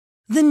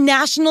The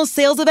national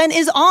sales event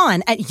is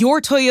on at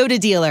your Toyota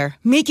dealer,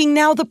 making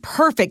now the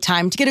perfect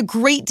time to get a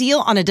great deal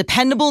on a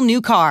dependable new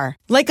car.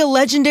 Like a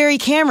legendary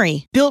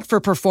Camry, built for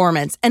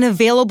performance and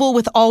available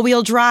with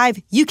all-wheel drive,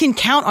 you can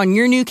count on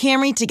your new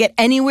Camry to get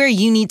anywhere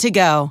you need to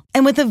go.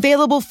 And with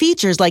available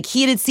features like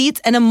heated seats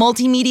and a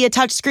multimedia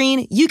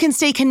touchscreen, you can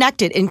stay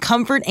connected in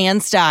comfort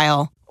and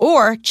style.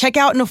 Or check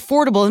out an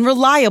affordable and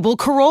reliable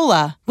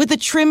Corolla with a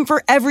trim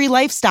for every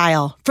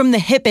lifestyle, from the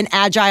hip and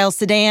agile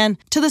sedan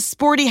to the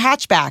sporty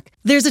hatchback.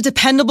 There's a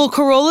dependable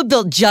Corolla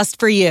built just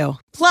for you.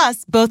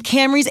 Plus, both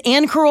Camrys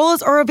and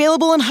Corollas are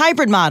available in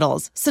hybrid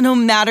models, so no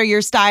matter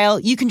your style,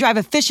 you can drive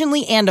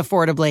efficiently and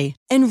affordably.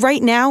 And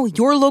right now,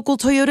 your local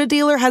Toyota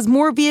dealer has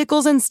more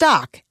vehicles in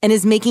stock and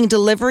is making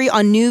delivery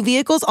on new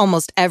vehicles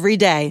almost every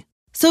day.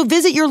 So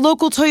visit your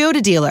local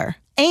Toyota dealer.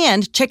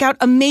 And check out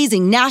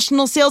amazing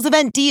national sales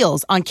event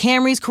deals on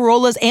Camrys,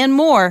 Corollas, and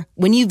more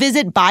when you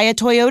visit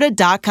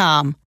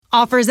buyatoyota.com.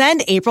 Offers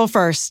end April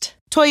 1st.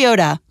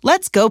 Toyota,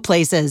 let's go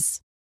places.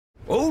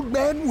 Old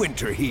Man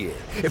Winter here.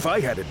 If I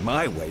had it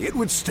my way, it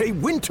would stay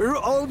winter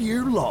all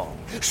year long.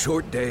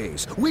 Short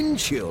days, wind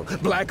chill,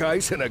 black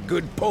ice, and a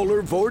good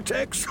polar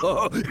vortex.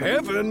 Oh,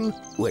 heaven.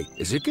 Wait,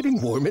 is it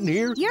getting warm in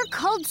here? Your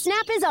cold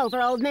snap is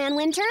over, Old Man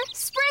Winter.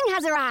 Spring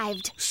has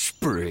arrived.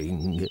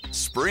 Spring.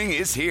 Spring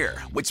is here,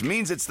 which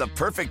means it's the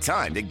perfect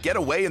time to get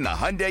away in the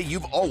Hyundai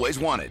you've always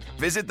wanted.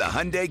 Visit the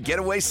Hyundai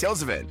Getaway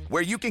Sales Event,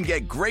 where you can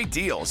get great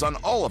deals on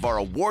all of our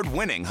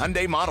award-winning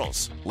Hyundai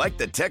models, like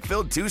the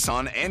tech-filled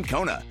Tucson and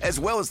Kona, as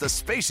well as the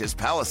spacious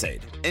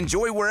Palisade.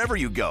 Enjoy wherever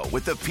you go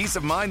with the peace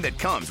of mind that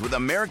comes with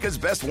America's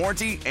best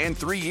warranty and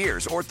 3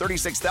 years or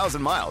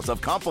 36,000 miles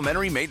of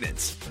complimentary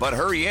maintenance. But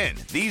hurry in,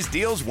 these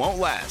deals won't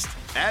last.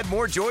 Add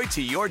more joy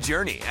to your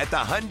journey at the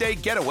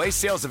Hyundai Getaway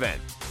Sales Event.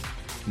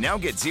 Now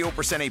get 0%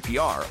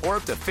 APR or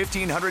up to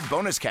 $1,500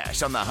 bonus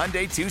cash on the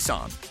Hyundai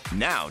Tucson.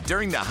 Now,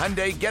 during the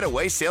Hyundai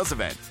Getaway Sales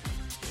Event.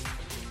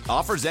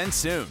 Offers end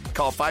soon.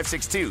 Call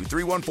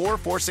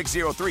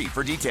 562-314-4603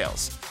 for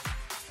details.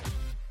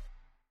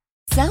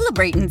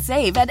 Celebrate and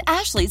save at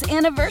Ashley's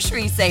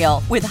Anniversary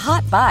Sale. With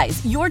Hot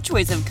Buys, your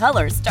choice of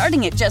colors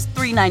starting at just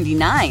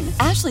 $3.99.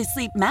 Ashley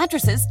Sleep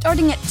mattresses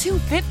starting at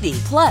 $2.50.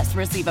 Plus,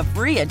 receive a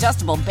free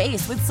adjustable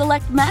base with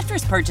select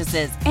mattress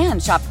purchases.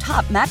 And shop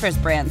top mattress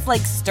brands like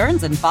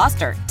Stearns &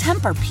 Foster,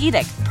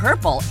 Tempur-Pedic,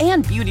 Purple,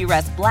 and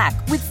Beautyrest Black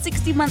with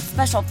 60-month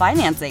special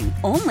financing.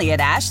 Only at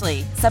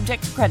Ashley.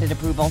 Subject to credit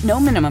approval. No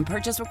minimum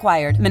purchase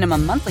required.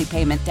 Minimum monthly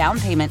payment,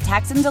 down payment,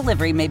 tax, and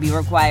delivery may be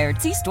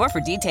required. See store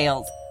for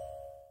details.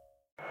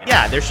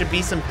 Yeah, there should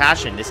be some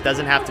passion. This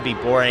doesn't have to be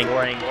boring. You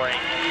couldn't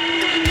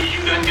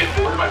get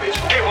bored by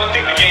baseball. Hey, one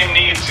thing the game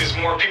needs is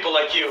more people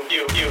like you.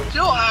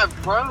 Still have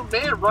grown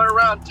men run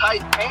around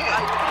tight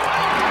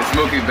pants. It's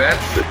Mookie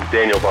Betts. This is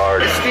Daniel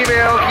Bard. It's Steve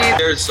Aoki.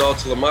 There's Sal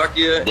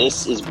Talamacchia.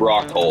 This is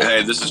Brock Holt.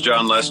 Hey, this is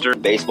John Lester.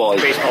 Baseball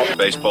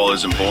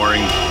isn't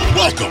boring.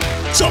 Welcome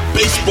to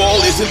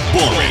Baseball Isn't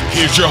Boring.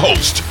 Here's your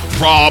host,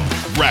 Rob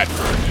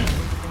Bradford.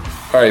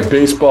 All right,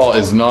 baseball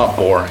is not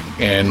boring,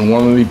 and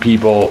one of the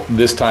people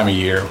this time of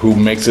year who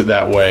makes it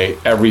that way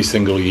every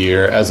single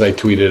year, as I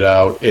tweeted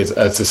out, it's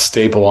a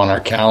staple on our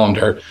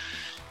calendar,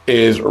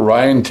 is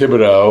Ryan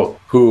Thibodaux,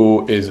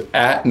 who is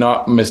at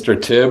Not Mr.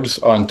 Tibbs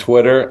on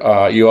Twitter.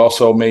 You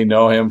also may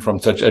know him from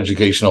such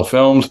educational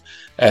films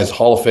as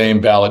Hall of Fame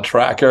ballot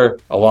tracker,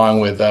 along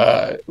with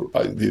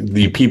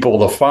the people,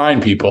 the fine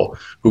people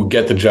who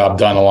get the job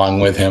done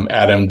along with him,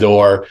 Adam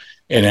Dorr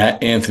and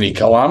Anthony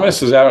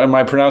Calamus. Am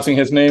I pronouncing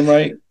his name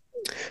right?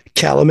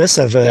 Calamus.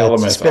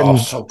 It's been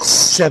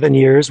 7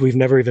 years. We've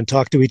never even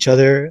talked to each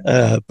other,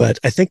 but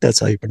I think that's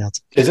how you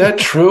pronounce it. Is that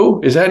true?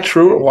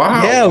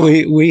 Wow. Yeah,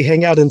 we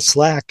hang out in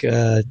Slack,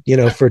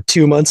 for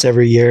 2 months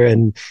every year,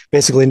 and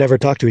basically never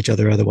talk to each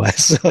other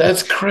otherwise. So.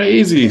 That's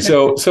crazy.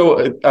 So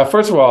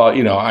first of all,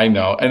 I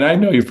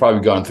know you've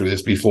probably gone through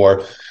this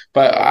before,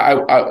 but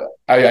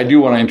I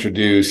do want to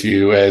introduce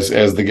you as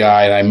the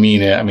guy, and I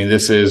mean it. I mean,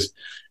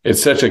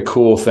 it's such a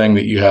cool thing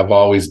that you have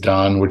always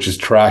done, which is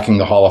tracking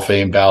the Hall of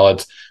Fame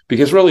ballots,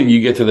 because really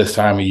you get to this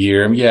time of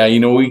year. Yeah,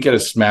 we get a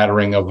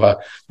smattering of the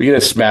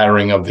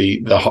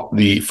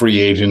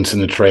free agents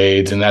and the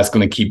trades, and that's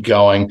going to keep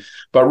going.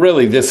 But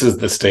really, this is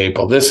the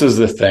staple. This is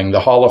the thing. The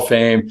Hall of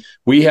Fame.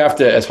 We have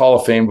to, as Hall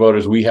of Fame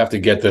voters, we have to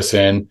get this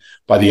in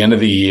by the end of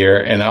the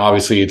year, and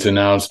obviously it's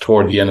announced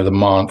toward the end of the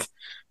month.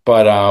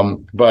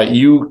 But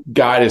you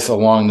guide us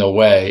along the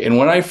way. And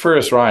when I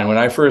first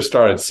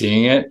started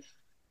seeing it,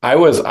 I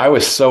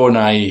was so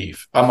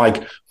naive. I'm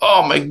like,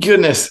 oh my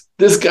goodness,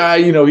 this guy,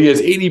 he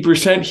has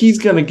 80%. He's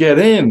going to get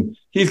in.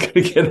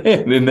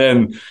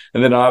 And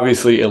then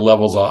obviously it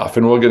levels off,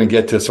 and we're going to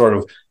get to sort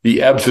of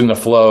the ebbs and the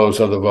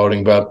flows of the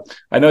voting. But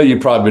I know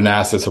you've probably been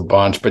asked this a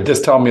bunch, but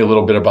just tell me a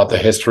little bit about the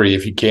history,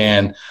 if you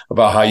can,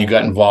 about how you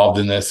got involved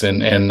in this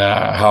and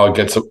how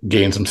it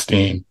gained some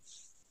steam.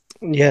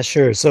 Yeah,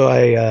 sure. So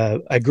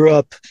I grew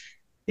up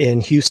in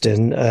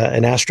Houston,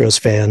 an Astros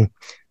fan.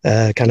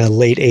 Kind of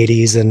late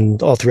 80s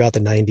and all throughout the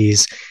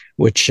 90s,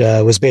 which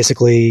was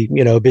basically,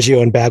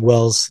 Biggio and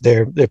Bagwell's,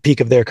 their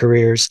peak of their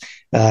careers.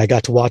 I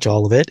got to watch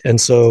all of it.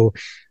 And so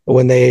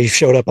when they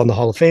showed up on the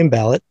Hall of Fame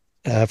ballot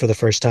for the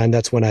first time,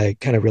 that's when I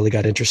kind of really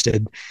got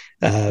interested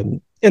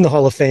in the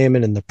Hall of Fame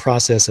and in the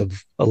process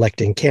of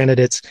electing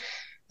candidates.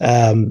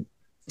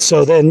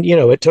 So then,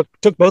 it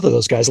took both of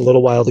those guys a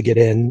little while to get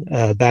in.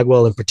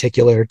 Bagwell in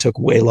particular took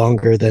way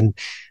longer than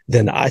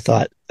I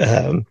thought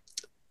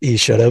he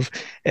should have.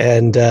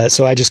 And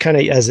so I just kind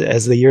of,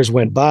 as the years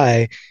went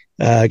by,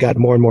 got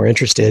more and more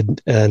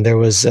interested. And there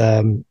was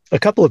a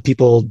couple of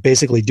people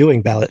basically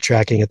doing ballot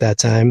tracking at that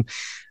time.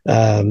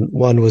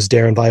 One was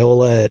Darren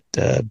Viola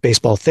at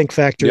Baseball Think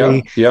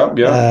Factory. Yeah.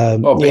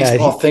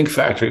 Baseball Think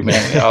Factory,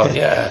 man. Oh,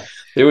 yeah.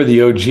 They were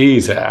the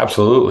OGs.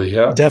 Absolutely.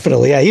 Yeah,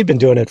 definitely. Yeah. He'd been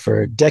doing it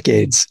for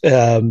decades.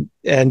 And,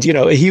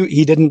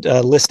 he didn't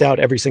list out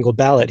every single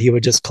ballot. He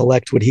would just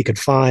collect what he could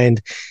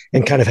find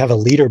and kind of have a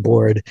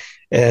leaderboard.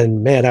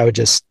 And man, I would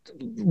just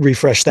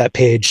refresh that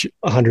page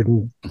 100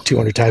 and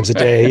 200 times a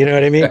day. You know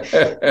what I mean?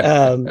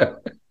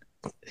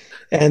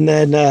 And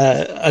then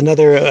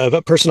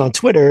another person on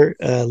Twitter,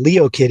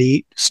 Leo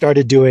Kitty,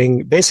 started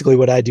doing basically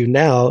what I do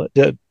now,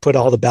 to put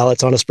all the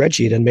ballots on a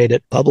spreadsheet and made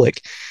it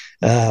public.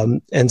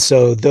 And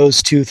so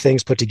those two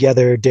things put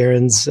together,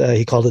 Darren's,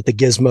 he called it the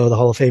Gizmo, the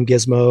Hall of Fame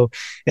Gizmo,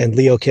 and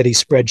Leo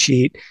Kitty's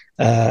spreadsheet.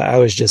 I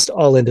was just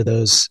all into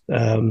those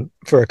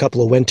for a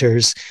couple of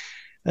winters.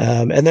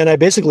 And then I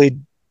basically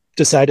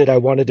decided I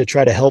wanted to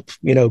try to help,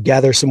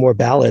 gather some more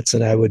ballots,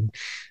 and I would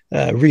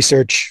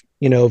research,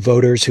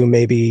 voters who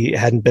maybe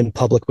hadn't been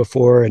public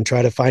before and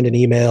try to find an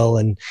email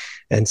and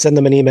send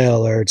them an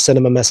email or send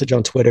them a message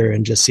on Twitter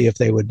and just see if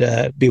they would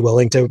be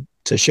willing to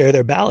share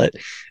their ballot.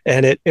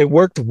 And it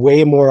worked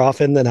way more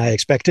often than I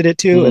expected it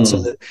to. And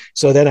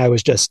so then I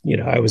was just,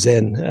 I was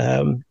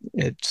in.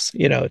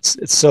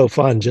 It's so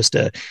fun just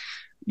to,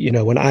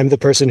 when I'm the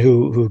person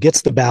who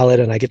gets the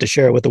ballot and I get to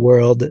share it with the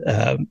world,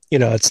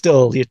 it's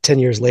still 10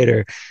 years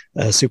later,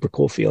 a super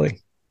cool feeling.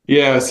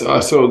 Yes.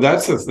 So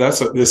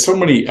there's so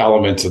many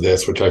elements of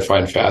this, which I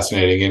find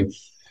fascinating. And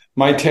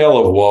my tale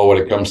of woe when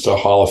it comes to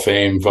Hall of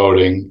Fame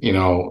voting,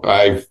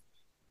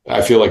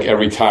 I feel like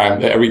every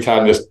time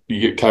this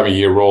time of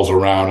year rolls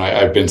around,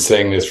 I've been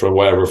saying this for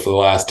the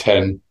last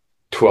 10,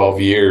 12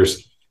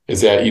 years,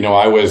 is that,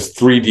 I was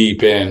 3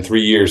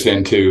 years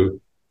into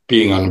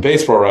being on the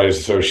Baseball Writers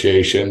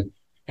Association.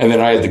 And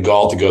then I had the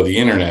gall to go to the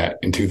internet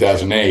in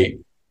 2008,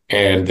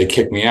 and they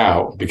kicked me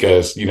out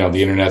because, the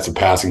internet's a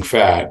passing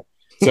fad.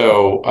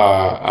 So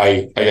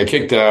I got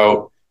kicked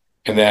out.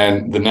 And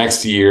then the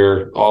next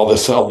year, a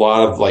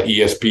lot of like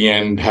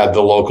ESPN had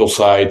the local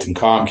sites and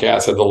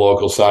Comcast had the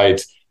local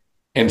sites.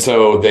 And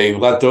so they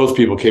let those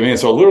people come in.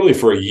 So literally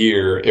for a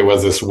year, it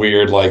was this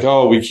weird, like,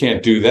 oh, we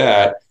can't do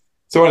that.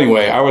 So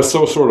anyway, I was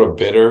so sort of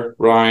bitter,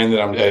 Ryan,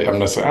 that I'm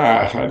just like,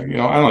 I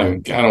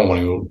don't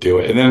want to do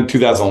it. And then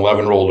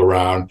 2011 rolled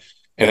around,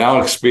 and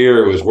Alex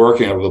Spear was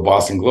working over the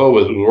Boston Globe,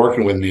 was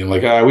working with me, and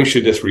like, we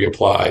should just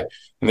reapply.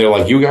 And they're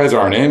like, you guys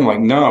aren't in? I'm like,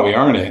 no, we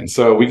aren't in.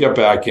 So we got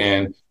back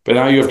in, but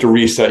now you have to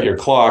reset your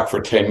clock for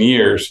 10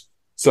 years.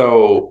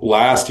 So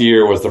last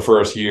year was the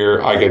first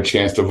year I got a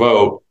chance to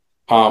vote.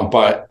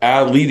 But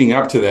leading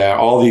up to that,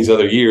 all these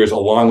other years,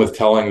 along with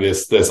telling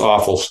this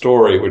awful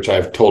story, which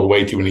I've told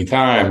way too many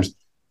times,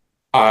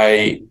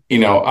 I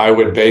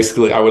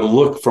would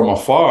look from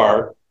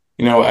afar,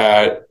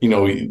 at,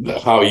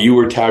 how you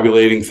were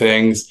tabulating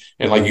things.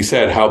 And like you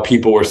said, how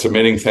people were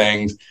submitting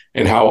things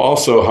and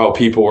how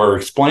people were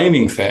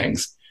explaining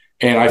things.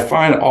 And I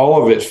find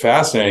all of it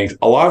fascinating.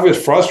 A lot of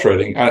it's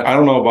frustrating. I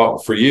don't know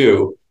about for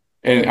you,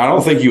 and I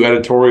don't think you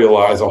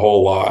editorialize a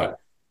whole lot.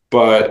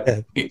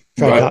 But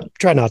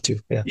try not to.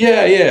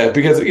 Yeah.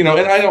 Because,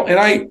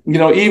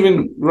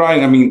 even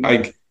Ryan,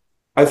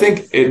 I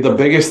think the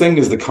biggest thing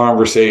is the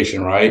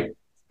conversation, right?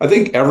 I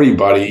think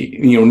everybody,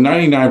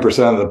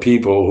 99% of the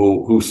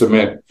people who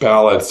submit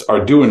ballots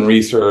are doing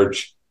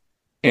research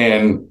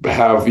and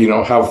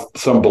have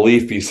some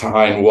belief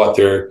behind what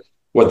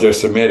they're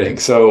submitting.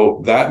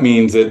 So that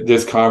means that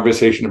there's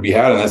conversation to be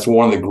had, and that's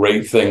one of the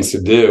great things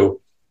to do.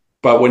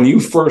 But when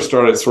you first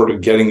started sort of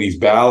getting these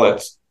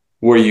ballots,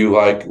 were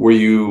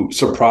you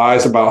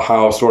surprised about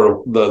how sort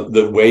of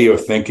the way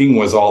of thinking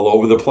was all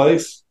over the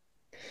place?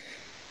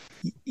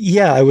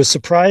 Yeah, I was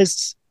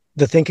surprised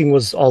the thinking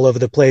was all over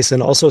the place,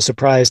 and also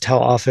surprised how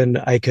often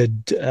I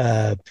could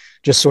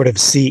just sort of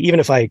see, even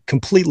if I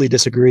completely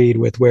disagreed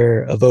with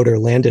where a voter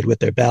landed with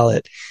their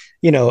ballot,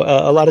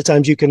 a lot of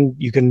times you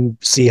can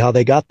see how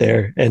they got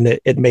there, and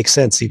it makes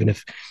sense, even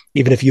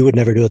if you would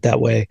never do it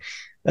that way.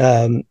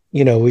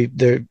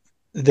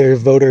 There are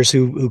voters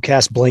who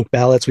cast blank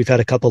ballots. We've had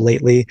a couple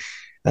lately.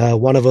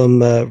 One of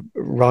them,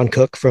 Ron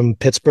Cook from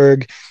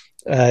Pittsburgh.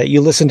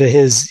 You listen to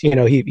his,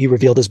 he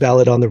revealed his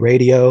ballot on the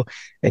radio,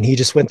 and he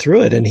just went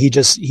through it, and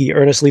he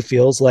earnestly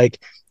feels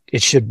like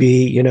it should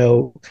be,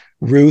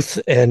 Ruth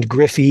and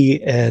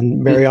Griffey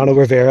and Mariano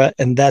Rivera,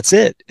 and that's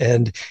it.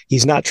 And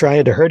he's not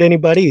trying to hurt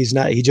anybody.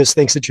 He just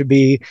thinks it should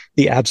be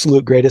the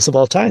absolute greatest of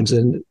all times.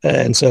 And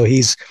so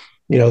he's,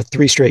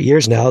 3 straight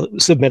years now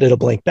submitted a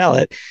blank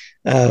ballot.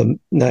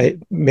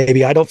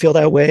 Maybe I don't feel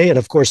that way. And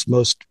of course,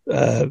 most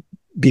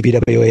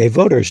BBWA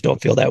voters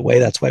don't feel that way.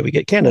 That's why we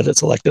get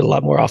candidates elected a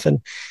lot more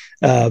often.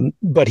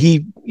 But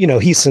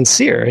he's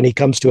sincere, and he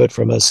comes to it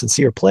from a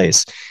sincere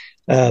place.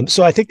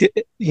 So I think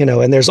that,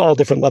 and there's all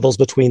different levels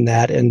between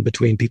that and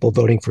between people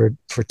voting for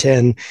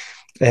 10,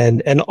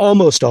 and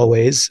almost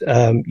always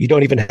you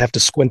don't even have to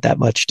squint that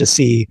much to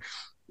see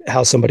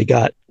how somebody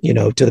got,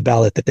 to the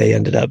ballot that they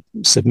ended up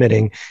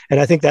submitting. And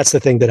I think that's the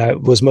thing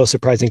that was most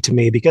surprising to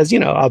me, because,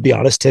 I'll be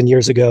honest, 10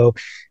 years ago,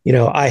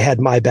 I had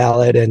my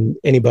ballot, and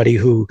anybody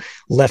who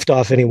left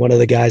off any one of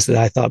the guys that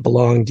I thought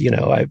belonged,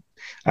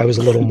 I was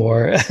a little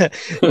more,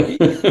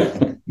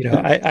 I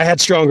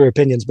had stronger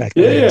opinions back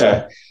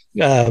then.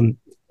 Yeah.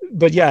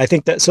 But yeah, I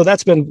think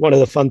that's been one of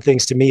the fun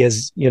things to me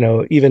is,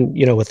 even,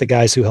 with the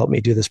guys who helped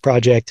me do this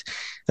project,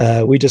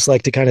 we just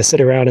like to kind of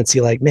sit around and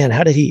see like, man,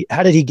 how did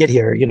he get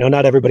here?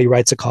 Not everybody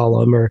writes a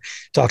column or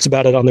talks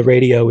about it on the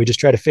radio. We just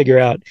try to figure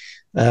out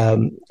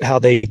how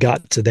they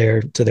got to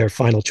their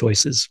final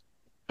choices.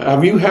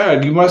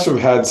 You must have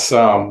had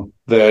some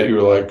that you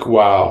were like,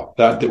 wow,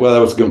 that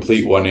was a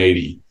complete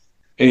 180.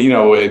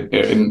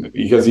 And,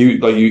 because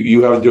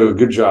you have to do a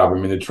good job. I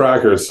mean, the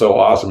tracker is so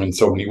awesome in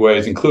so many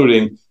ways,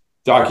 including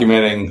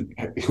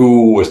documenting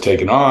who was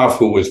taken off,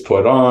 who was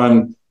put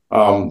on,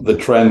 the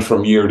trend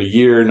from year to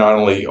year, not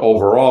only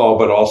overall,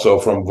 but also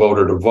from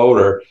voter to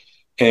voter.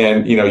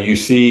 And, you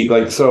see,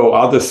 so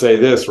I'll just say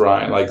this,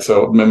 Ryan,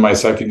 so in my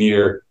second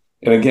year,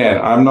 and again,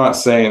 I'm not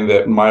saying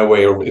that my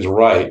way is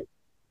right,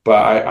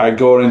 but I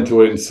go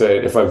into it and say,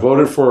 if I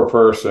voted for a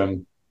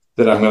person,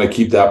 then I'm going to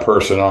keep that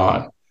person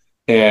on.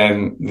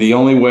 And the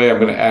only way I'm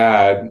going to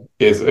add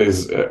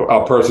is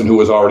a person who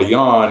was already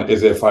on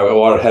is if I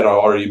had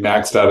already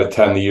maxed out at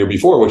 10 the year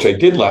before, which I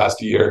did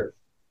last year.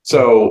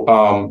 So,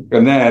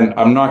 and then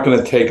I'm not going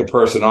to take a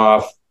person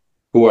off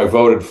who I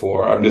voted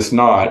for. I'm just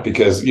not,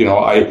 because,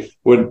 I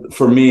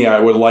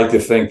would like to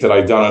think that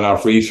I've done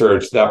enough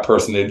research, that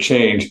person didn't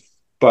change.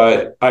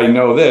 But I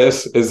know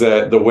this is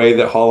that the way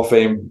that Hall of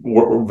Fame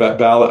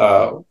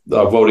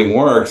voting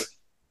works,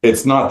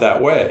 it's not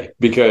that way,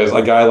 because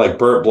a guy like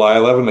Burt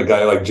Blyleven and a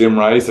guy like Jim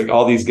Rice,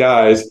 all these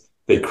guys,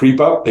 they creep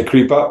up. And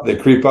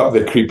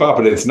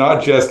it's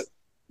not just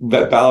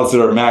that ballots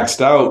that are maxed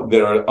out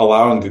that are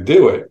allowing to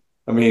do it.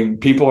 I mean,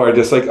 people are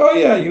just like, oh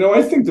yeah,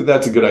 I think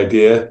that's a good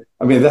idea.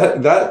 I mean,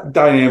 that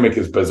dynamic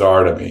is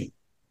bizarre to me.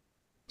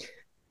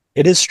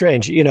 It is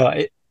strange.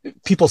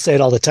 People say it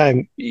all the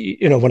time.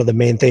 One of the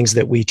main things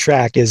that we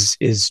track is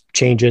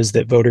changes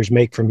that voters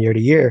make from year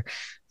to year.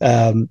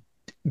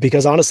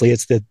 Because honestly,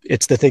 it's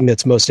the thing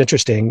that's most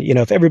interesting.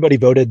 If everybody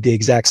voted the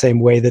exact same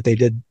way that they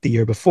did the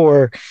year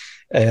before,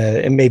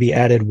 and maybe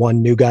added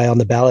one new guy on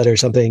the ballot or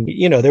something,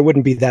 there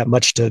wouldn't be that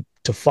much to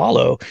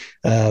follow,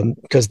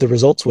 because the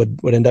results would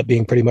end up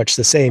being pretty much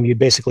the same. You'd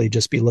basically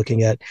just be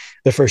looking at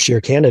the first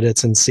year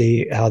candidates and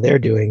see how they're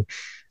doing.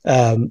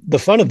 The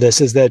fun of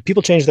this is that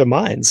people change their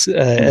minds,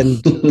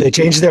 and they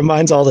change their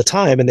minds all the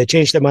time, and they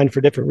change their mind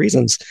for different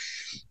reasons.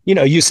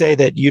 You say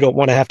that you don't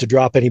want to have to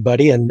drop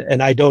anybody,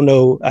 and I don't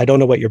know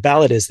what your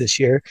ballot is this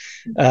year.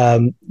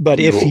 But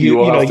if you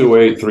will have to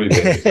wait 3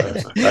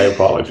 days, I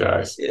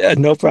apologize.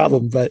 No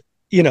problem. But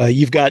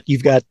you've got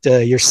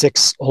your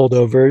 6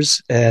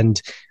 holdovers,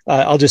 and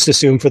I'll just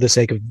assume for the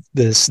sake of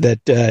this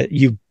that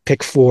you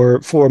pick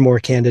four more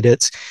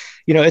candidates.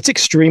 It's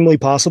extremely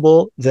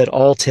possible that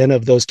all 10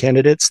 of those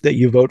candidates that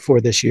you vote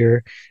for this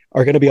year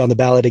are going to be on the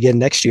ballot again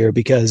next year,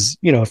 because,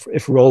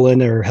 if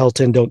Rowland or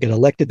Helton don't get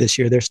elected this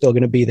year, they're still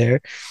going to be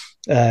there.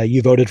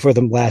 You voted for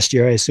them last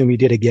year. I assume you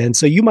did again.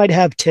 So you might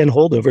have 10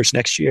 holdovers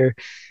next year.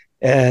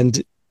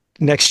 And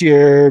next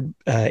year,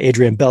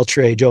 Adrian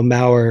Beltre, Joe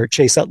Mauer,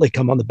 Chase Utley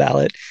come on the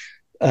ballot.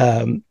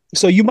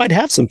 So you might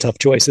have some tough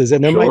choices,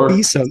 and there might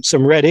be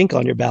some red ink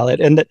on your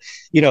ballot. And,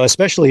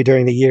 especially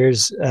during the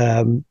years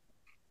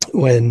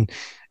when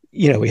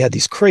we had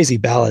these crazy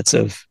ballots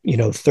of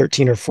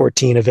 13 or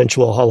 14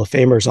 eventual Hall of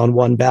Famers on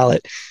one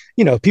ballot.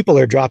 People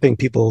are dropping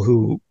people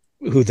who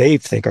they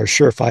think are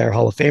surefire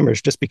Hall of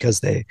Famers just because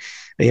they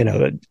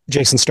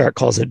Jason Stark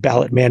calls it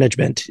ballot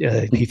management.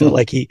 He felt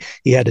like he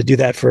had to do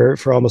that for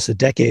almost a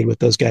decade with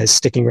those guys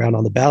sticking around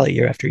on the ballot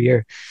year after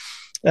year.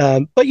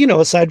 But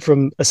aside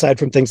from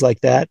things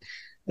like that,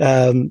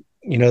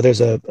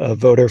 there's a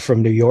voter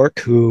from New York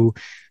who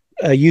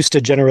used to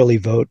generally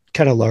vote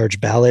kind of large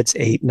ballots,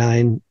 8,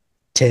 9,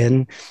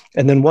 10.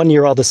 And then one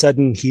year, all of a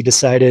sudden, he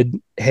decided,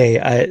 hey,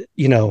 I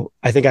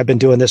think I've been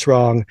doing this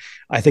wrong.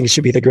 I think it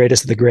should be the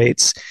greatest of the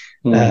greats.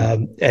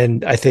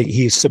 And I think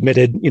he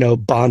submitted,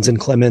 Bonds and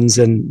Clemens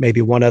and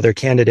maybe one other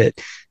candidate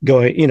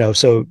going,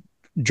 so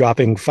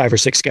dropping 5 or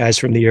 6 guys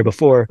from the year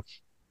before.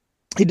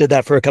 He did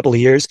that for a couple of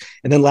years.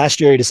 And then last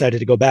year, he decided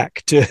to go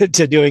back to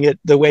doing it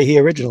the way he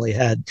originally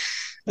had.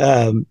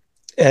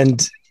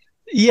 And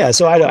yeah,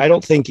 so I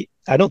don't think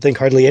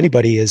hardly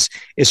anybody is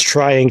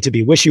trying to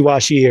be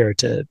wishy-washy or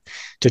to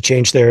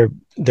change their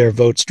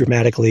votes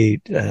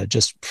dramatically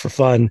just for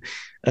fun.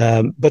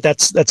 But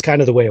that's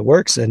kind of the way it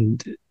works.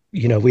 And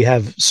we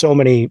have so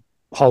many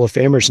Hall of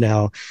Famers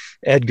now,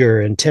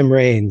 Edgar and Tim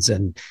Raines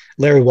and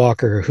Larry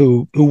Walker,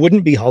 who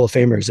wouldn't be Hall of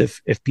Famers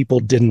if people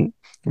didn't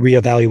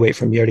reevaluate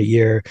from year to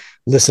year,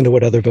 listen to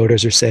what other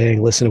voters are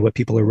saying, listen to what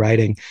people are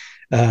writing.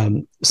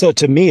 So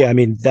to me, I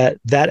mean, that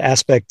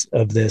aspect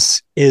of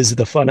this is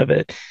the fun of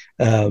it.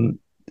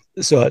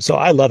 So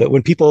I love it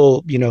when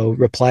people,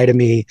 reply to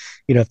me,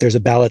 if there's a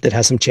ballot that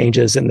has some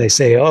changes and they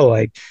say, oh,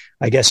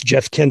 I guess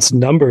Jeff Kent's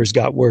numbers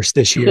got worse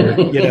this year.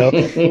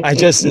 I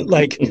just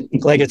like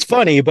it's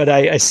funny, but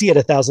I see it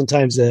 1,000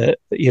 times a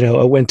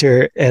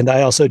winter. And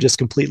I also just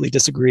completely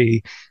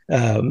disagree.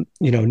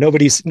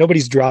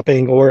 Nobody's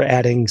dropping or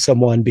adding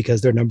someone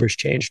because their numbers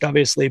changed,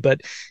 obviously,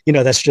 but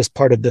that's just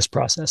part of this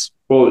process.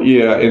 Well,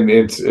 yeah. And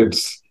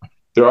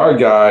there are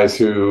guys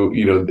who,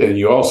 and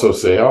you also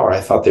say, oh, I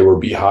thought they would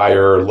be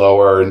higher or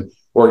lower,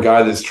 or a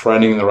guy that's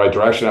trending in the right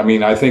direction. I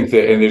mean, I think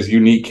that, and there's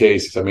unique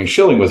cases. I mean,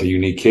 Schilling was a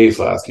unique case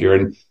last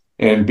year,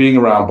 and being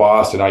around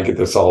Boston, I get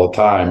this all the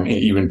time.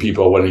 Even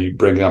people, when you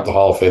bring up the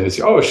Hall of Fame, they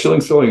say, oh,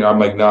 Schilling's still in. I'm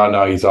like,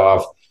 no, he's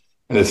off.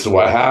 And this is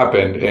what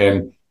happened.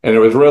 And it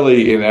was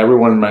really, and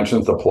everyone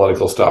mentions the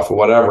political stuff or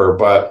whatever,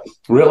 but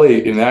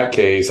really in that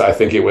case, I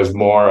think it was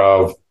more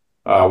of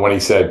when he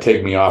said,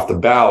 take me off the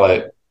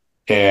ballot.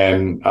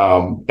 And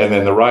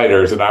then the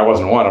writers, and I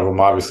wasn't one of them.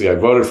 Obviously, I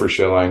voted for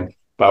Schilling,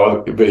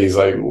 but he's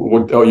like,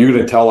 "Oh, you're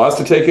going to tell us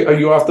to take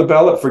you off the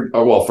ballot?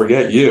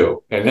 Forget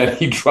you." And then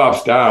he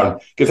drops down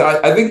because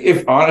I think,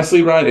 if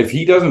honestly, Ryan, if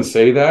he doesn't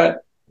say that,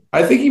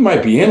 I think he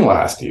might be in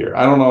last year.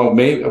 I don't know.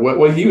 Maybe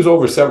he was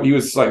over 7. He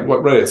was like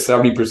right at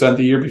 70%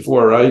 the year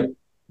before, right?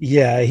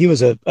 Yeah, he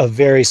was a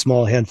very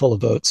small handful of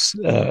votes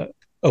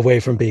away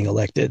from being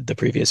elected the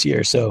previous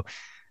year. So,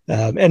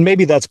 and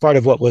maybe that's part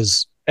of what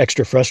was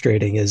extra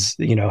frustrating is,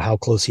 how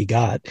close he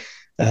got.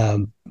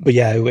 But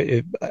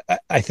yeah,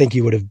 I think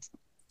you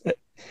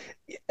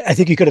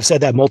could have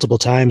said that multiple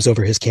times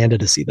over his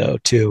candidacy though,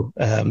 too.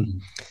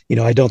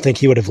 I don't think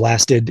he would have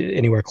lasted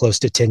anywhere close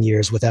to 10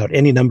 years without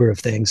any number of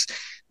things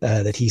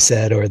that he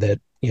said, or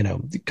that,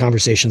 the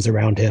conversations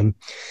around him.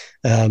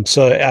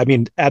 So, I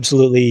mean,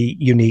 absolutely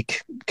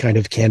unique kind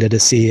of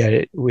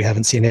candidacy. We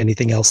haven't seen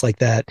anything else like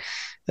that.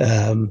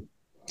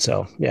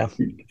 So, yeah.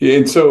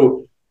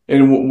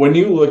 And when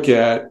you look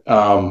at,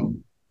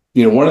 one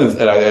of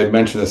the, I had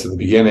mentioned this at the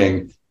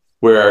beginning,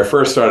 where I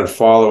first started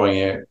following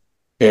it,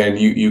 and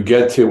you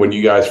get to when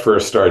you guys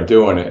first start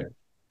doing it,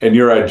 and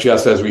you're at,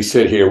 just as we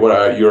sit here,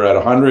 you're at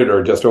 100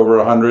 or just over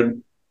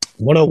 100?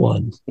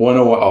 101.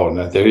 101.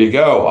 Oh, there you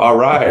go. All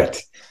right.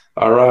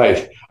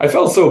 I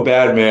felt so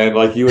bad, man.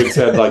 Like you had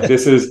said, like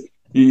this is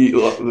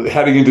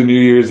heading into New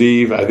Year's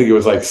Eve. I think it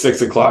was like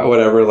 6 o'clock,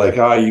 whatever. Like,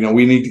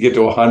 we need to get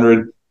to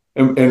 100.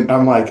 And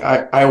I'm like,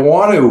 I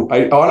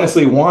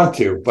honestly want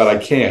to, but I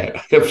can't.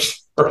 I'm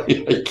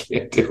sorry, I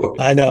can't do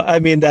it. I know. I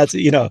mean, that's,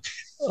 a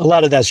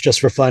lot of that's just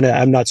for fun.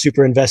 I'm not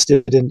super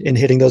invested in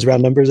hitting those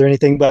round numbers or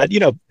anything, but,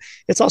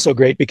 it's also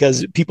great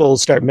because people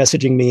start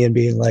messaging me and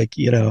being like,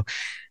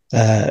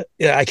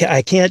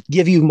 I can't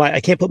give you I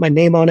can't put my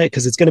name on it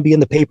because it's going to be in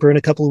the paper in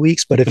a couple of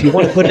weeks. But if you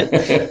want to put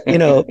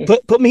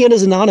it, put me in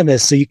as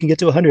anonymous so you can get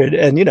to 100.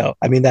 And,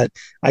 I mean, that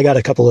I got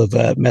a couple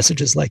of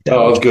messages like that.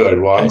 Oh,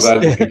 good. Well, I'm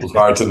glad that people's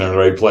hearts in the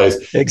right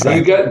place.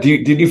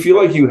 Exactly. Did you feel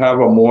like you have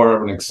more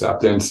of an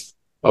acceptance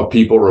of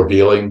people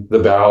revealing the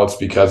ballots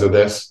because of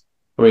this?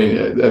 I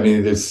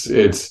mean, it's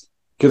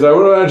because I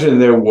would imagine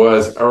there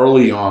was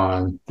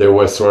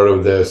sort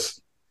of this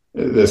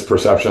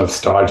perception of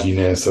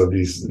stodginess of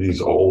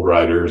these old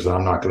writers, and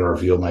I'm not going to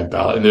reveal my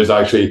ballot. And there's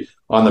actually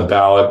on the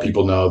ballot,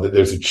 people know that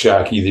there's a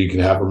check, either you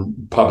can have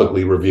them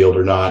publicly revealed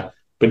or not.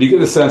 But do you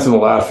get a sense in the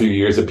last few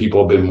years that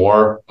people have been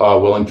more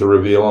willing to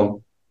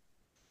reveal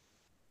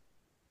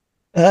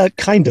them?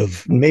 Kind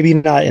of, maybe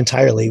not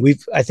entirely.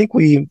 I think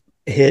we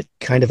hit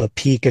kind of a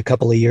peak a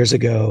couple of years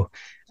ago.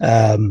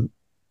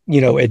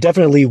 It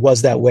definitely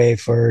was that way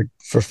for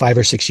 5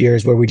 or 6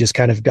 years, where we just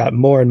kind of got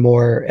more and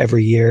more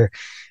every year.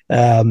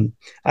 I'm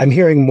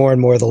hearing more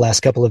and more the last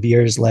couple of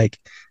years, like,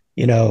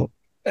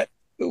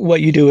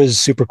 what you do is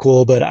super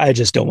cool, but I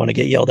just don't want to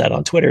get yelled at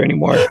on Twitter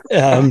anymore. So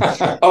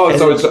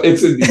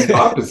it's the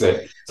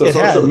opposite. So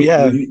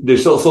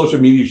social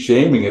media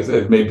shaming has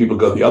made people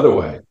go the other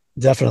way.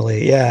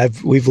 Definitely. Yeah.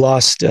 We've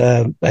lost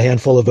a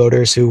handful of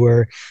voters who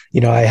were,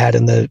 I had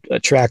in the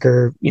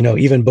tracker,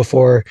 even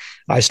before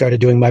I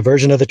started doing my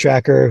version of the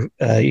tracker,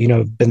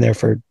 been there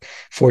for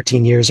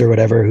 14 years or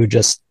whatever, who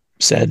just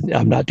said,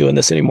 I'm not doing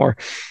this anymore.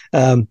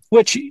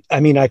 Which, I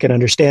mean, I can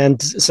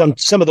understand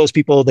some of those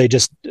people, they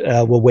just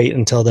will wait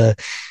until the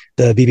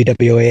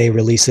BBWA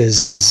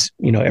releases,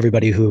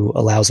 everybody who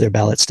allows their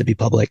ballots to be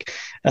public.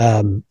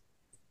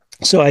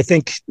 So I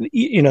think,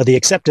 the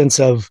acceptance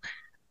of,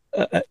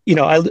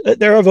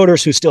 there are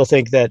voters who still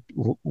think that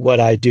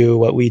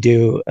what we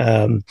do,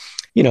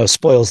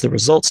 spoils the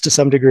results to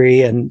some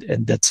degree. And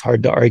that's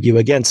hard to argue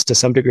against. To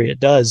some degree, it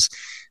does.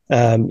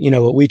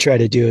 What we try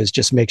to do is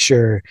just make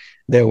sure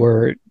that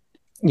we're,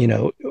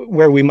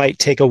 where we might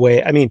take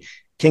away. I mean,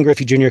 Ken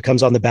Griffey Jr.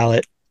 comes on the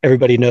ballot.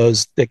 Everybody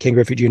knows that Ken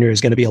Griffey Jr. is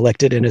going to be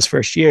elected in his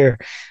first year.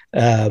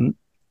 My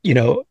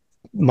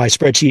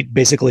spreadsheet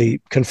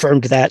basically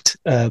confirmed that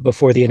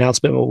before the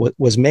announcement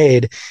was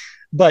made.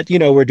 But,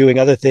 we're doing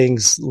other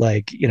things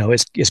like,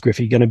 is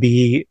Griffey going to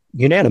be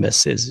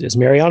unanimous? Is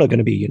Mariano going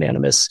to be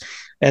unanimous?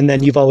 And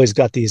then you've always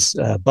got these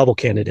bubble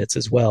candidates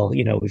as well.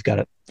 We've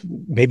got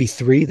maybe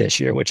 3 this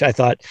year, which I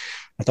thought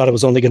it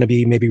was only going to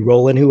be maybe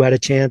Roland who had a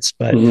chance,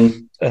 but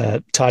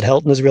Todd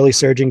Helton is really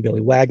surging.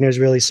 Billy Wagner is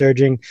really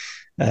surging.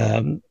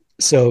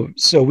 So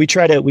we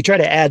try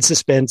to add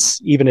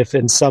suspense, even if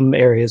in some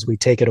areas we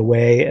take it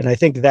away. And I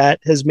think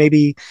that has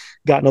maybe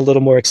gotten a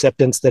little more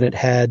acceptance than it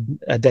had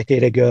a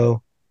decade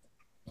ago.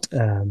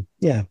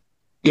 Yeah,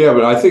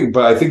 but I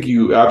think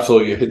you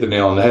absolutely hit the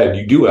nail on the head.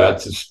 You do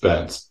add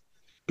suspense,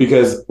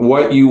 because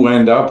what you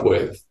end up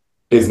with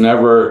is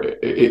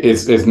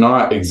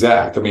not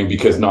exact. I mean,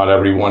 because not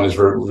everyone is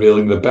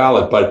revealing the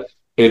ballot, but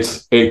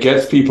it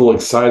gets people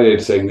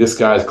excited, saying this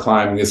guy's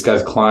climbing,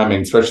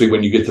 especially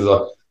when you get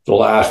to the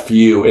last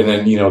few, and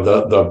then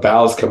the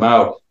ballots come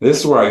out.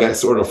 This is where I got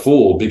sort of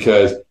fooled,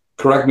 because,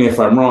 correct me if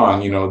I'm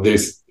wrong,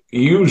 this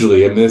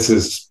usually, and this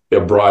is a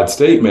broad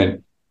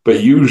statement,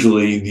 but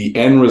usually the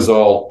end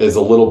result is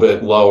a little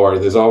bit lower.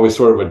 There's always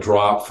sort of a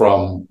drop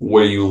from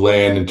where you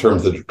land in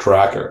terms of the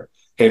tracker.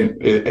 And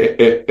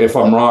if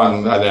I'm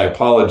wrong, I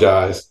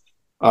apologize.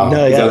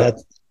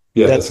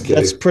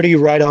 That's pretty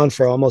right on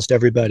for almost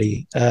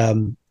everybody,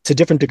 to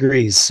different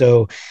degrees.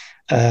 So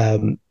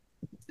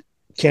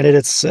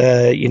candidates,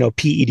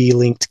 PED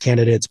linked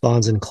candidates,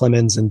 Bonds and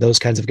Clemens and those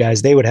kinds of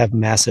guys, they would have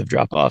massive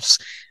drop-offs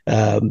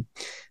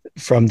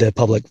from the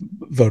public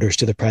voters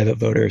to the private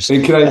voters.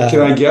 And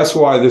can I guess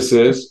why this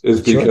is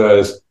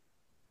because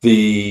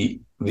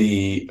the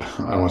I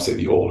don't want to say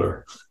the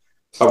older.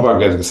 I'm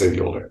going to say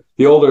the older.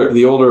 The older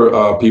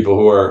people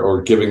who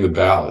are giving the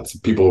ballots,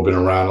 people who've been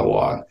around a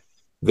lot,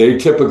 they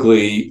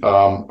typically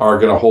are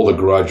going to hold a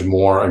grudge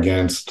more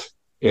against,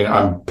 and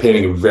I'm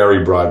painting a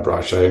very broad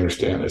brush, I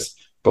understand this,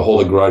 but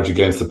hold a grudge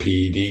against the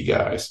PED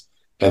guys.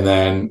 And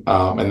then,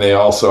 and they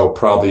also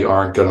probably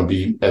aren't going to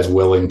be as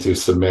willing to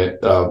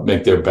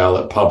make their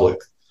ballot public.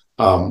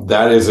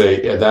 That is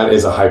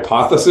a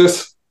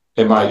hypothesis.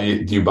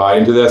 Do you buy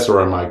into this,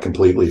 or am I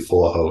completely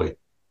full of hooey?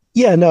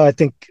 Yeah, no, I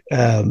think,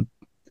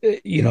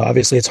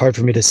 obviously it's hard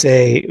for me to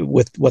say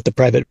with what the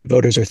private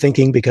voters are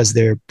thinking, because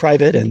they're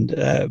private and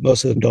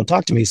most of them don't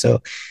talk to me.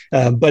 So,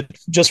 but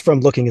just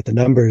from looking at the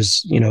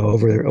numbers,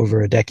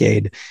 over a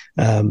decade,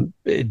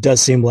 it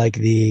does seem like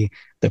the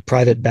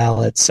private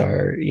ballots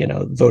are,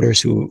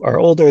 voters who are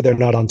older, they're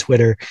not on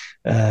Twitter,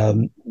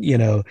 and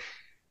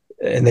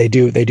they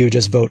do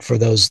just vote for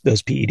those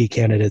PED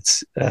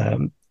candidates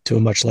to a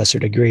much lesser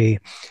degree.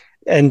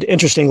 And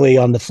interestingly,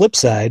 on the flip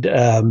side,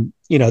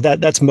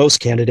 that's most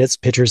candidates,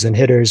 pitchers and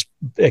hitters,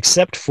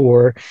 except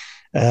for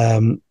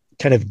kind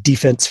of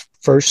defense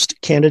first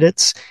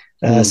candidates.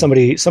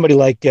 Somebody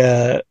like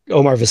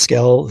Omar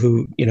Vizquel,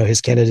 who,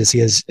 his candidacy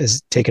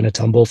has taken a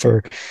tumble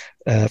for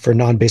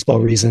non-baseball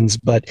reasons,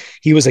 but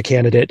he was a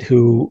candidate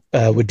who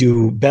would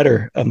do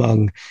better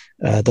among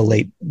the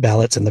late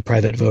ballots and the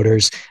private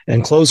voters,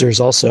 and closers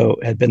also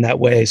had been that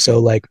way.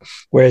 So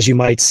whereas you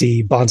might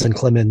see Bonds and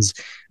Clemens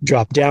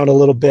drop down a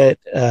little bit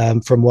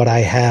from what I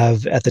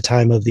have at the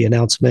time of the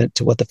announcement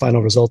to what the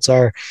final results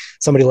are,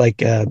 somebody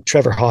like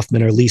Trevor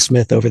Hoffman or Lee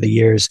Smith over the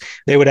years,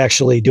 they would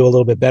actually do a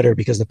little bit better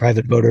because the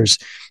private voters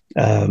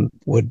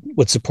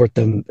would support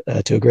them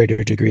to a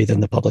greater degree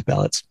than the public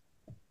ballots.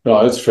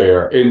 No, that's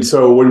fair. And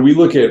so when we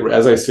look at,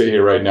 as I sit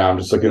here right now, I'm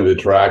just looking at the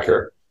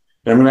tracker,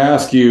 and I'm going to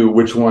ask you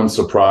which one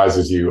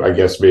surprises you, I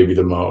guess, maybe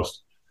the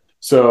most.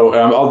 So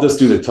I'll just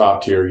do the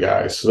top tier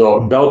guys. So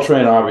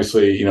Beltran,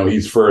 obviously,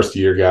 he's first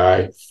year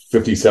guy,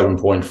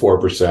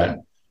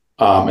 57.4%.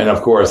 And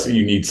of course,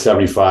 you need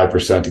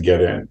 75% to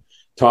get in.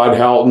 Todd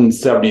Helton,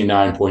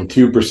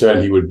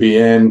 79.2%. He would be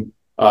in.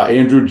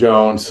 Andrew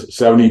Jones,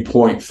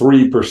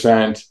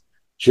 70.3%.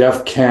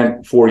 Jeff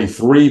Kent,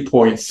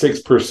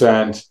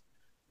 43.6%.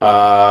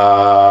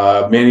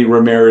 Manny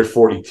Ramirez,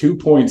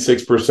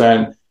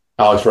 42.6%.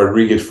 Alex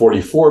Rodriguez,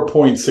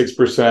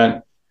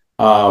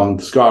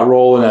 44.6%. Scott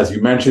Rowland, as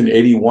you mentioned,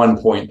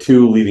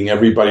 81.2%, leading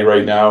everybody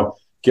right now.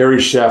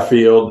 Gary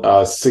Sheffield,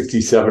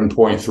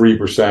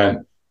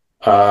 67.3%.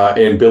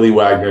 And Billy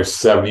Wagner,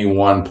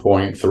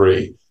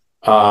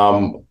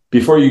 71.3%.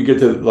 Before you get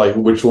to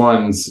which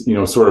ones,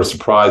 sort of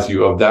surprise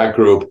you of that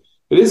group,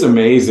 it is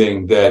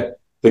amazing that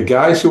the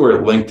guys who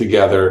are linked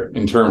together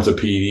in terms of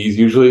PEDs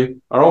usually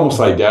are almost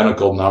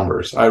identical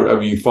numbers. I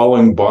mean,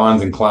 following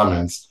Bonds and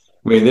Clemens,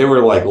 they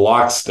were like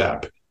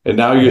lockstep. And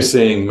now you're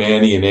seeing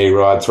Manny and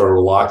A-Rod sort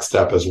of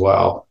lockstep as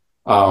well.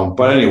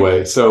 But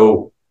anyway,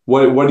 so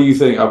what do you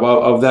think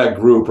of that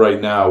group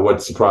right now?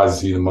 What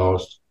surprises you the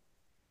most?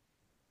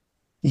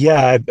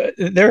 Yeah,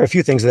 there are a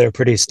few things that are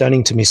pretty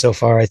stunning to me so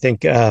far. I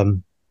think,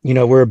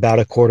 we're about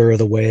a quarter of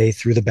the way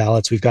through the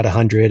ballots. We've got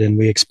 100, and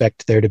we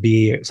expect there to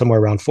be somewhere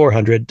around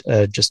 400,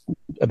 just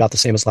about the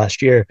same as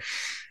last year.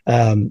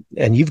 And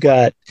you've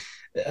got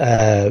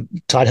Todd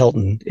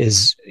Helton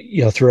is,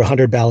 through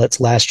 100 ballots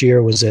last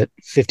year was at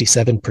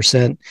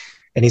 57%.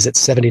 and he's at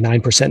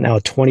 79% now,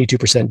 a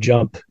 22%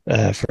 jump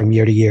from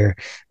year to year.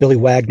 Billy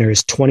Wagner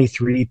is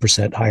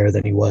 23% higher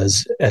than he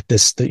was at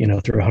this, through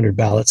 100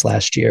 ballots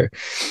last year.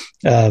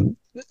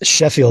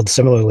 Sheffield,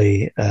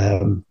 similarly,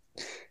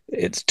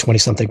 it's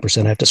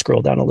 20-something%. I have to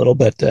scroll down a little,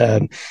 but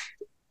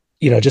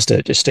just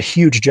a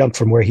huge jump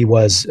from where he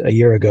was a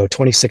year ago.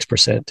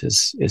 26%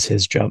 is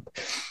his jump.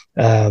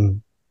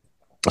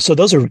 So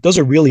those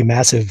are really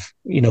massive,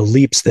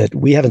 leaps that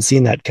we haven't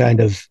seen that kind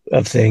of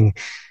thing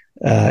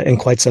in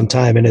quite some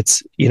time. And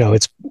it's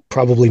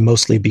probably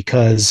mostly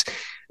because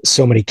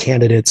so many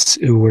candidates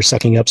who were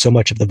sucking up so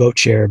much of the vote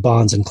share,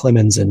 Bonds and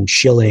Clemens and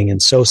Schilling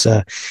and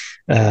Sosa,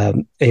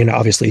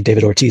 obviously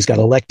David Ortiz got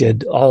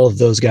elected. All of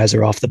those guys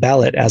are off the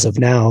ballot as of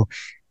now,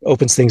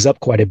 opens things up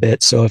quite a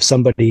bit. So if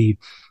somebody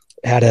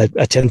had a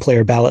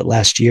 10-player ballot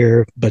last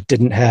year, but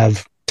didn't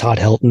have Todd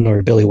Helton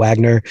or Billy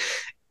Wagner,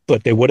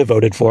 but they would have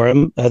voted for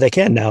him, they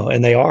can now,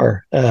 and they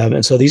are.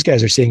 And so these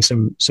guys are seeing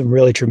some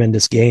really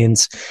tremendous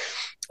gains.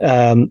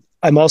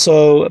 I'm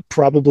also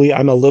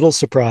I'm a little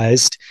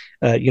surprised.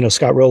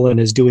 Scott Rowland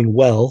is doing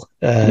well.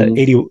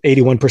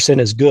 81%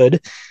 is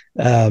good.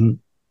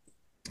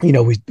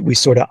 We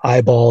sort of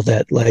eyeball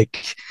that,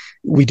 like,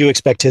 we do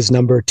expect his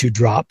number to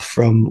drop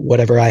from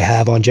whatever I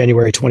have on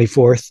January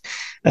 24th,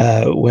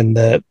 when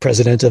the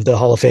president of the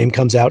Hall of Fame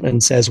comes out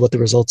and says what the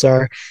results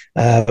are.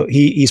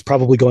 He's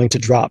probably going to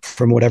drop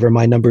from whatever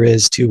my number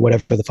is to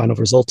whatever the final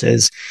result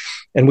is.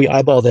 And we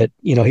eyeball that,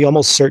 he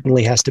almost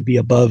certainly has to be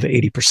above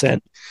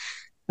 80%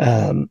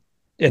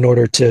 in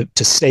order to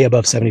stay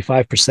above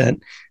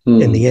 75%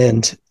 in the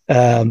end.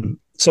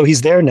 So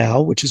he's there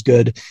now, which is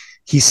good.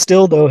 He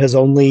still, though, has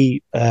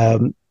only,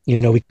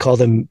 we call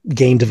them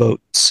gained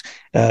votes,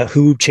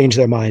 who changed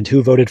their mind,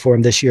 who voted for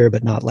him this year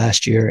but not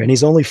last year. And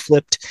he's only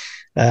flipped,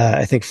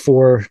 I think,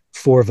 four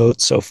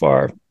votes so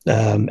far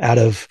out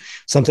of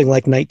something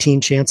like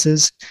 19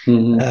 chances,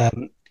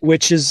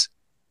 which is,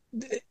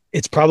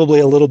 it's probably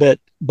a little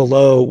bit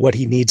below what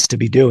he needs to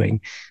be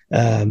doing.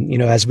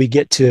 As we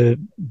get to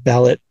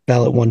ballot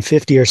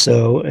 150 or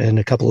so in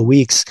a couple of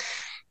weeks,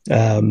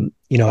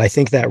 I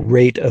think that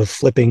rate of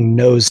flipping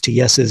no's to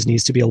yeses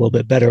needs to be a little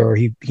bit better, or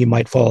he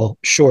might fall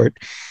short,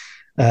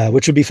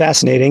 which would be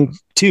fascinating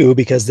too,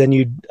 because then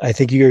you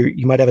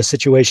might have a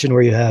situation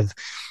where you have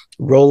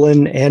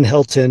Rowland and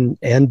Helton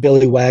and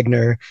Billy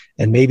Wagner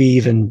and maybe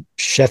even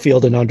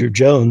Sheffield and Andrew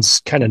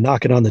Jones kind of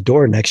knocking on the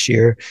door next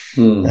year,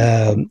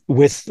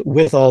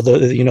 with all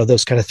the,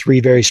 those kind of three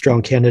very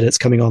strong candidates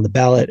coming on the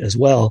ballot as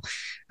well.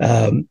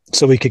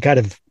 So we could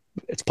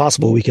it's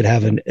possible we could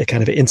have a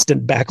kind of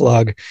instant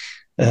backlog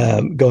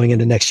going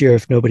into next year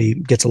if nobody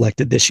gets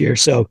elected this year.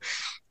 So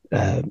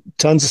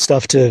tons of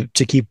stuff to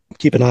keep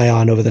an eye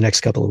on over the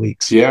next couple of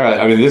weeks. Yeah,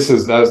 I mean,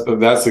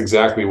 that's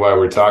exactly why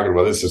we're talking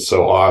about this. Is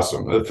so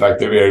awesome. The fact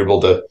that we're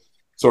able to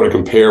sort of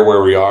compare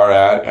where we are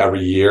at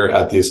every year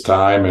at this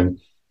time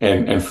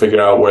and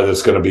figure out where this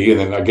is going to be. And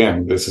then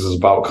again, this is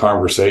about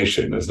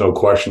conversation. There's no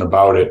question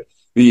about it.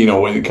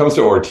 When it comes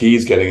to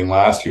Ortiz getting in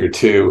last year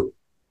too,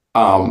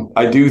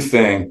 I do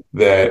think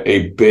that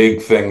a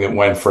big thing that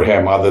went for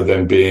him, other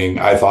than being,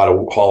 I thought, a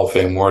Hall of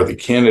Fame worthy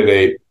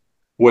candidate,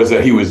 was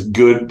that he was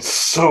good,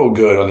 so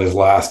good on his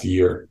last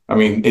year. I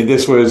mean,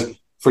 this was,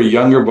 for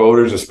younger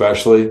voters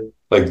especially,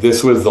 like,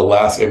 this was the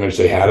last image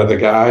they had of the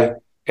guy.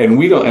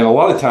 And and a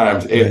lot of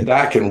times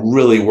that can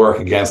really work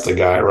against a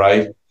guy,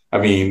 right? I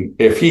mean,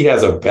 if he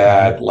has a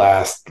bad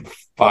last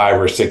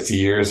 5 or 6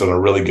 years on a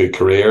really good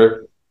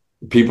career,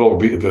 people will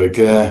be like,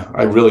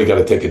 I really got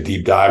to take a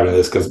deep dive into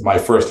this, because my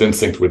first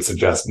instinct would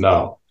suggest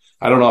no.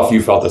 I don't know if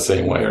you felt the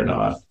same way or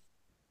not.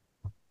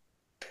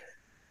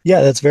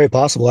 Yeah, that's very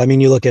possible. I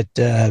mean, you look at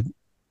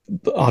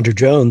Andrew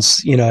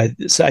Jones,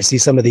 I see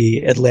some of the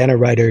Atlanta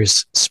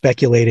writers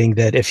speculating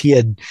that if he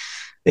had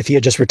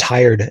just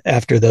retired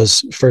after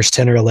those first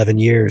 10 or 11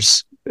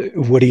 years,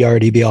 would he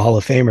already be a Hall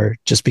of Famer,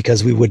 just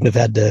because we wouldn't have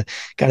had to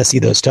kind of see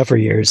those tougher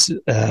years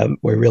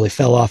where he really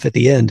fell off at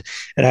the end.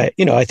 And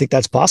I think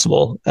that's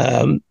possible.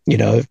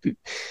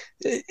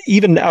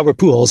 Even Albert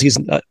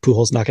Pujols,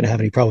 Pujols not going to have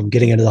any problem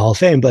getting into the Hall of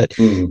Fame, but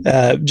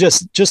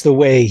just the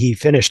way he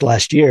finished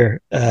last year,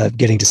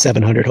 getting to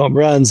 700 home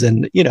runs.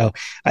 And,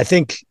 I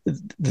think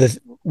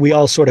we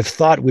all sort of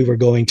thought we were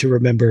going to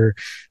remember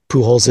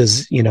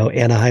Pujols's,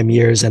 Anaheim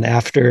years and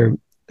after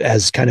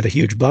as kind of a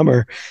huge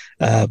bummer.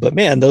 But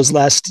man, those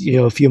last,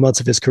 few months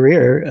of his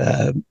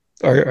career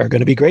are going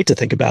to be great to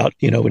think about,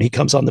 when he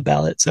comes on the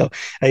ballot. So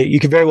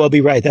you could very well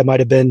be right. That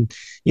might've been,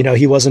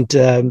 he wasn't,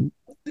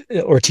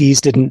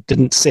 Ortiz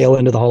didn't sail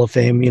into the Hall of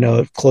Fame,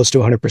 close to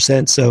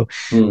 100%. So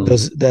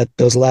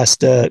those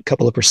last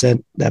couple of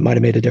percent, that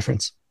might've made a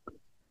difference.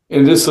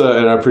 And just,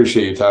 and I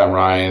appreciate your time,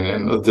 Ryan.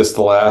 And just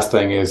the last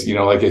thing is,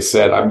 like I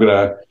said, I'm going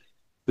to,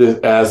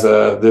 as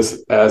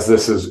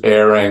this is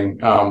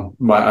airing, I'm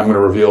going to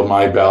reveal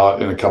my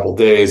ballot in a couple of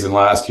days. And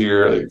last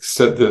year,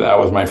 that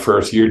was my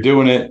first year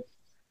doing it.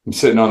 I'm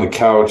sitting on the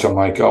couch. I'm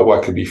like, oh,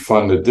 what could be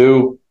fun to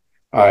do?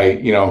 I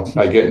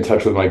get in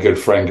touch with my good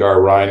friend Gar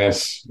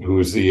Rhinus,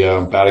 who's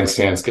the batting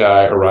stance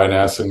guy at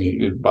Rhinus, and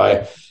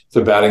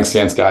a batting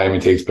stance guy. He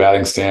takes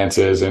batting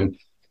stances and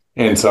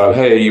so,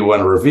 hey, you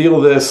want to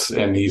reveal this?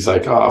 And he's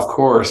like, oh, of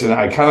course. And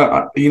I kind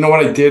of, you know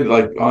what I did?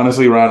 Like,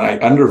 honestly, Ron, I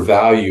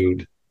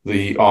undervalued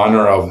the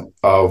honor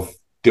of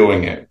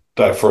doing it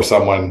for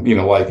someone,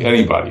 like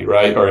anybody,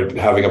 right? Or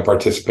having a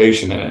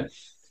participation in it.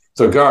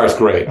 So Gar is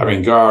great. I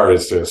mean, Gar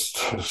is just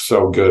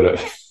so good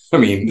at,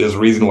 there's a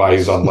reason why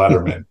he's on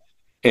Letterman.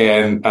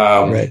 And,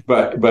 right.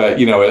 but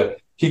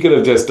he could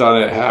have just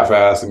done it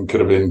half-assed and could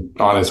have been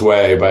on his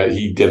way, but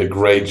he did a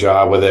great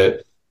job with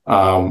it.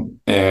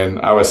 And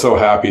I was so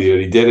happy that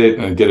he did it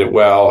and did it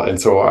well.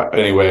 And so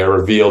I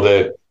revealed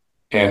it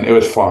and it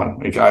was fun.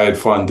 Like, I had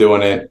fun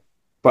doing it,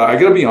 but I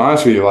gotta be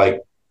honest with you.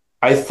 Like,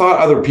 I thought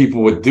other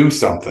people would do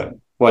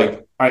something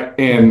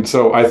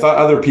so I thought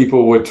other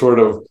people would sort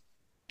of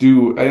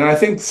do, and I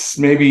think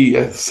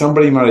maybe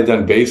somebody might've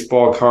done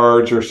baseball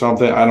cards or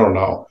something. I don't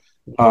know.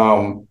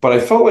 But I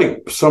felt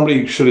like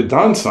somebody should have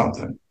done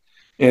something.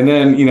 And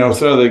then,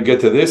 so they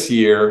get to this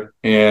year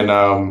and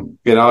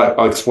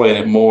I'll explain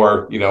it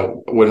more,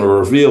 when we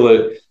reveal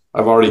it.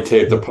 I've already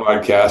taped the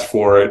podcast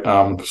for it.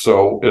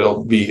 So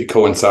it'll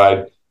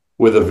coincide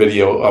with a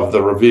video of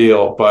the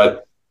reveal.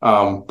 But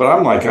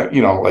I'm like,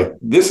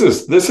 this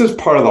is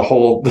part of the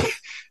whole,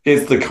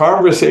 it's the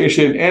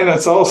conversation. And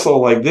it's also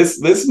like,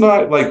 this is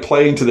not like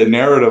playing to the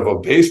narrative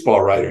of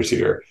baseball writers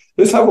here.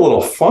 Let's have a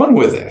little fun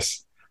with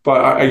this.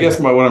 But I guess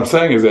what I'm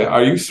saying is that,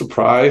 are you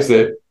surprised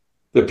that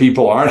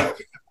people aren't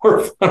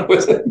more fun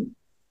with it?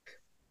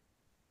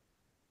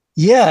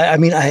 Yeah,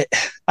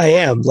 I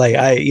am. Like,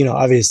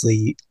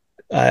 obviously,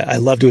 I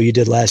loved what you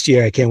did last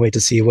year. I can't wait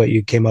to see what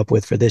you came up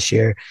with for this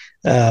year.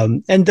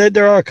 And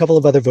there are a couple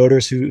of other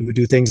voters who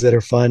do things that are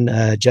fun.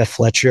 Jeff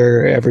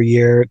Fletcher every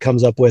year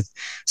comes up with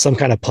some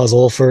kind of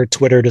puzzle for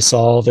Twitter to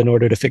solve in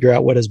order to figure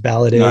out what his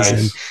ballot is.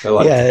 Nice.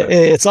 And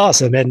it's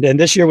awesome. And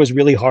this year was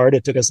really hard.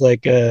 It took us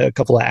like a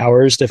couple of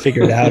hours to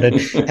figure it out and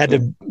had to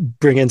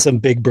bring in some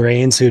big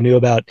brains who knew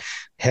about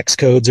hex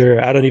codes, or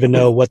I don't even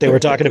know what they were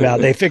talking about.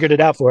 They figured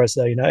it out for us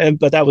though,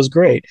 but that was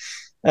great.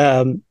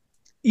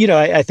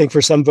 I think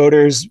for some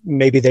voters,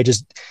 maybe they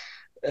just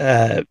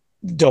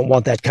don't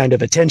want that kind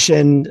of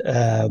attention.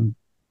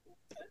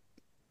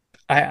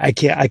 I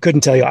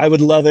couldn't tell you. I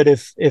would love it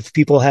if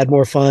people had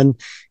more fun.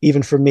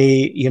 Even for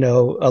me,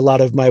 a lot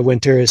of my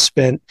winter is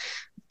spent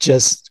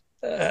just,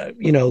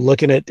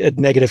 looking at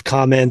negative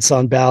comments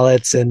on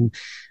ballots and,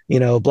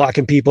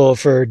 blocking people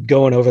for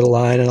going over the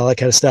line and all that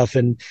kind of stuff.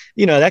 And,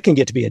 that can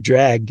get to be a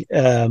drag.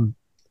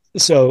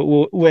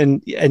 So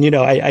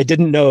I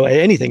didn't know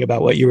anything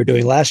about what you were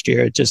doing last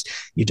year.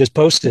 You just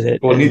posted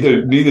it. Well,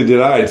 neither did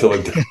I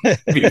until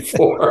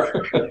before.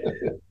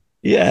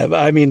 Yeah.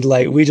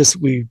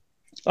 We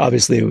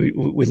obviously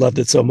loved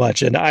it so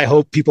much, and I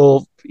hope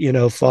people,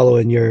 follow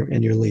in your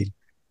lead.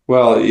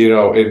 Well,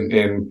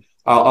 and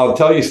I'll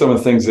tell you some of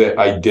the things that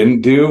I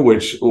didn't do,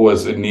 which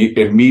was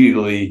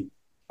immediately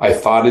I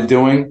thought of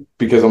doing,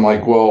 because I'm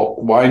like, well,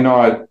 why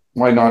not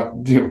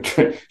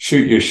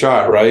shoot your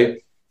shot, right?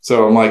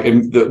 So I'm like,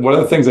 one of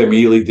the things I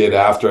immediately did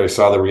after I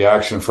saw the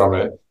reaction from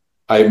it,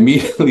 I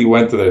immediately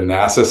went to the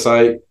NASA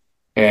site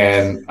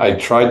and I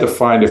tried to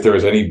find if there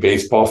was any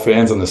baseball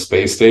fans on the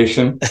space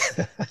station.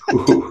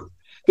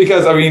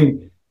 Because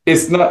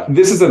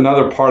this is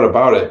another part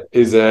about it,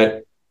 is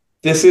that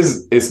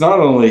it's not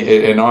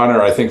only an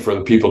honor, I think, for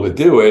the people to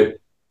do it,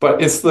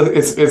 but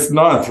it's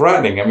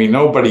non-threatening.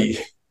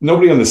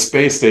 Nobody on the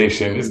space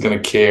station is going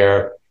to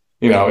care.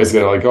 Is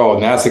going to like, oh,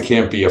 NASA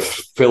can't be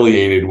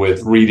affiliated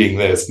with reading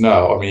this.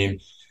 No,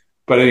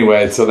 but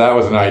anyway, so that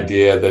was an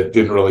idea that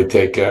didn't really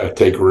take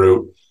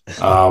root.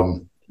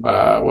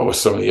 What was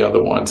some of the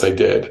other ones I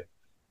did?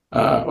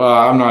 Well,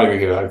 I'm not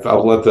even gonna.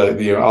 I'll let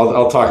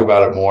I'll talk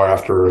about it more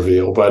after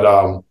reveal.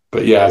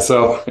 But yeah.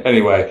 So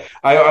anyway,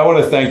 I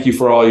want to thank you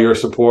for all your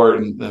support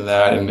and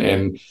that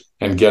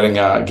and getting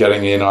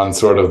in on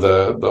sort of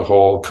the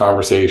whole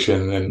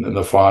conversation and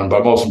the fun.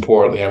 But most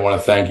importantly, I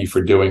want to thank you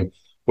for doing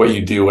what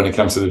you do when it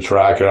comes to the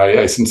tracker.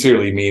 I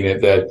sincerely mean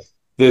it, that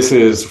this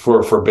is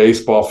for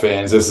baseball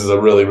fans. This is a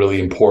really,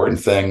 really important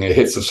thing. It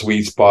hits the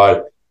sweet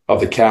spot of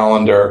the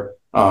calendar.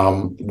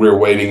 We're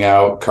waiting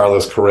out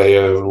Carlos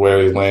Correa,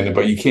 where he landed,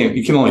 but you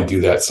can only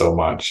do that so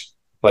much.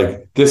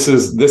 Like, this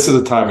is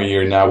a time of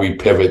year now we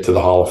pivot to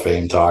the Hall of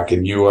Fame talk,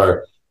 and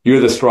you're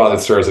the straw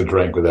that stirs the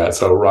drink with that.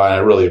 So Ryan,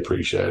 I really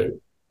appreciate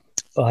it.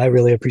 Well, I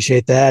really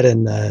appreciate that.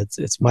 And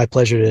it's my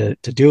pleasure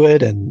to do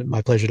it, and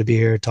my pleasure to be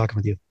here talking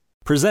with you.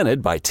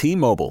 Presented by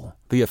T-Mobile,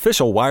 the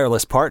official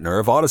wireless partner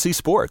of Odyssey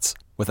Sports.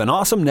 With an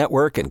awesome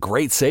network and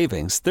great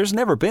savings, there's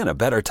never been a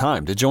better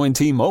time to join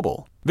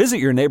T-Mobile. Visit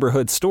your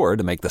neighborhood store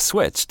to make the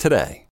switch today.